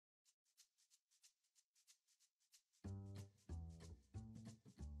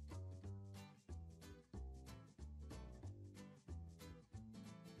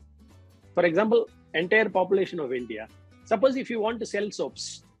For example, entire population of India. Suppose if you want to sell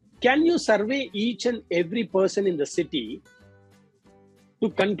soaps, can you survey each and every person in the city to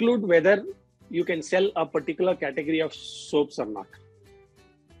conclude whether you can sell a particular category of soaps or not?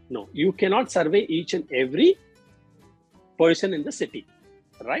 No, you cannot survey each and every person in the city,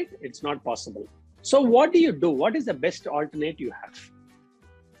 right? It's not possible. So what do you do? What is the best alternate you have?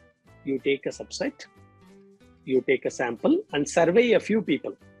 You take a subset, you take a sample and survey a few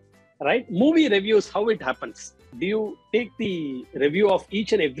people, right? Movie reviews, how it happens. Do you take the review of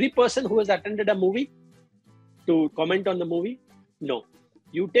each and every person who has attended a movie to comment on the movie? No.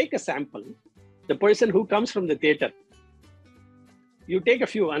 You take a sample, the person who comes from the theater. You take a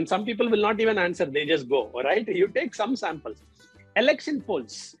few, and some people will not even answer, they just go, right? You take some samples. Election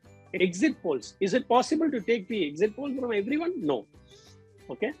polls, exit polls. Is it possible to take the exit poll from everyone? No.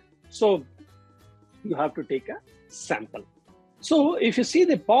 Okay. So you have to take a sample. So if you see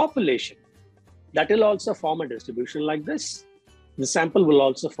the population, that will also form a distribution like this. The sample will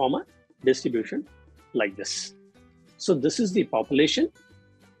also form a distribution like this. So this is the population.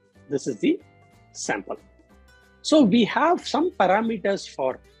 This is the sample. So we have some parameters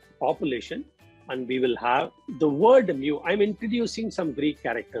for population, and we will have the word mu. I'm introducing some Greek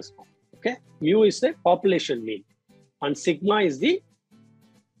characters now. Okay. Mu is the population mean, and sigma is the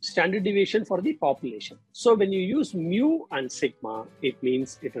standard deviation for the population. So when you use mu and sigma, it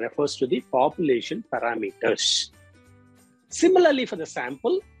means it refers to the population parameters. Similarly for the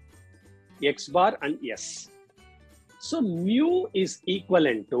sample, x bar and s. So mu is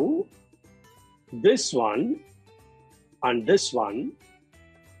equivalent to this one and this one.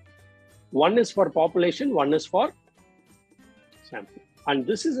 One is for population, one is for sample. And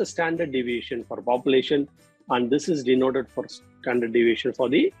this is a standard deviation for population, and this is denoted for standard deviation for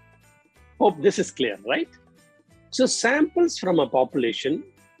the, hope this is clear, right? So samples from a population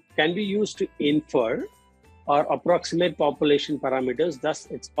can be used to infer or approximate population parameters, thus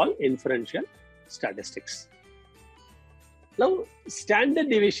it's called inferential statistics. Now, standard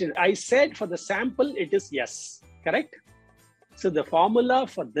deviation, I said for the sample, it is yes, correct? So the formula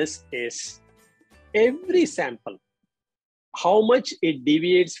for this is every sample, how much it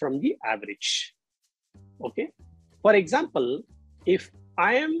deviates from the average. Okay. For example, if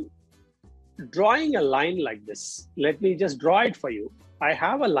I am drawing a line like this, let me just draw it for you. I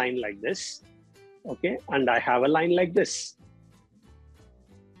have a line like this. Okay. And I have a line like this.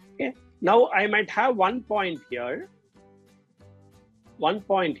 Okay. Now I might have 1 point here, 1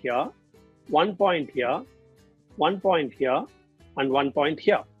 point here, 1 point here, 1 point here, and 1 point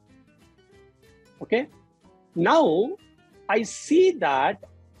here. Okay. Now I see that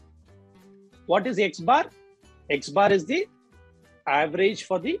what is x bar? X bar is the average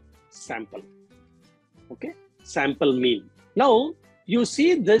for the sample. Okay. Sample mean. Now you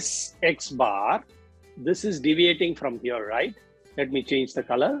see this x bar, this is deviating from here, right? Let me change the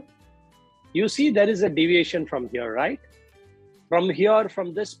color. You see there is a deviation from here, right? From here,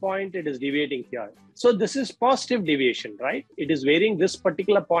 from this point, it is deviating here. So this is positive deviation, right? It is varying. This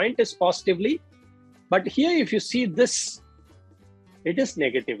particular point is positively. But here, if you see this, it is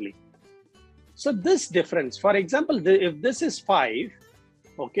negatively. So this difference, for example, if this is 5,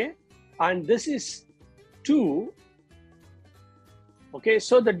 okay, and this is 2, okay,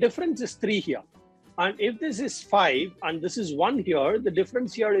 so the difference is 3 here. And if this is 5 and this is 1 here, the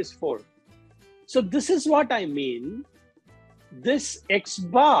difference here is 4. So this is what I mean. This x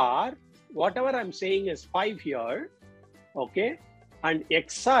bar, whatever I'm saying is 5 here, okay, and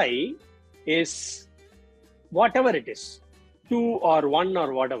xi is whatever it is, 2 or 1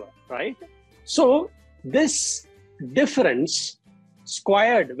 or whatever, right? So this difference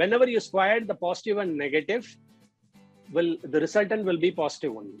squared, whenever you squared the positive and negative, the resultant will be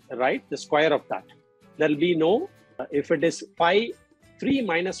positive only, right? The square of that. There will be no, if it is 5, 3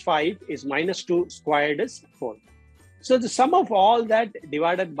 minus 5 is minus 2, squared is 4. So the sum of all that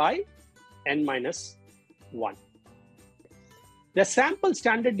divided by n minus 1. The sample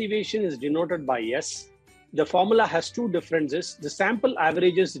standard deviation is denoted by S. The formula has two differences. The sample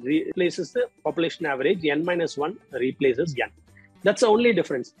averages replaces the population average, n minus 1 replaces n. That's the only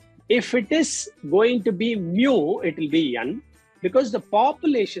difference. If it is going to be mu, it will be n, because the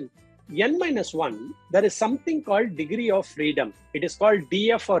population n minus 1, there is something called degree of freedom. It is called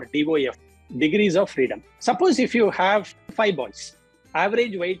DF or DOF, degrees of freedom. Suppose if you have 5 boys,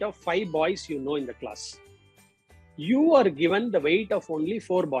 average weight of 5 boys you know in the class. You are given the weight of only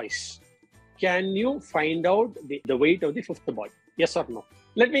 4 boys. Can you find out the weight of the 5th boy? Yes or no?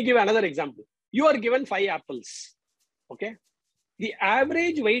 Let me give another example. You are given 5 apples. Okay. The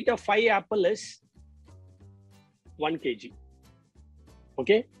average weight of 5 apples is 1 kg.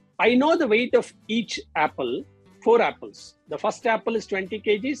 Okay. I know the weight of each apple, 4 apples. The first apple is 20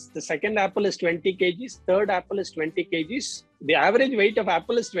 kgs, the second apple is 20 kgs, third apple is 20 kgs. The average weight of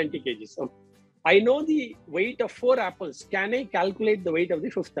apple is 20 kgs. Okay. I know the weight of 4 apples. Can I calculate the weight of the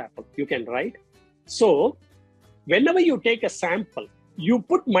 5th apple? You can, right? So, whenever you take a sample, you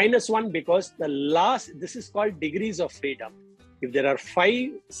put -1 because this is called degrees of freedom. If there are 5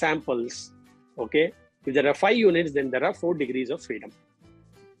 samples, okay, if there are 5 units, then there are 4 degrees of freedom.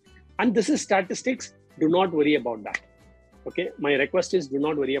 And this is statistics. Do not worry about that. Okay, my request is do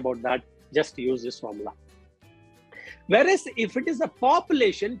not worry about that. Just use this formula. Whereas if it is a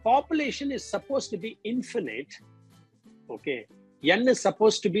population is supposed to be infinite. Okay, n is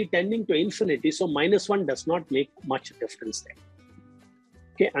supposed to be tending to infinity, so -1 does not make much difference there.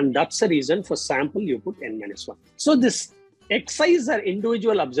 Okay, and that's the reason for sample you put n-1. So this x's are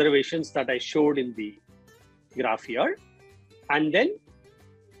individual observations that I showed in the graph here, and then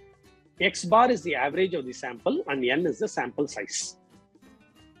x bar is the average of the sample and n is the sample size.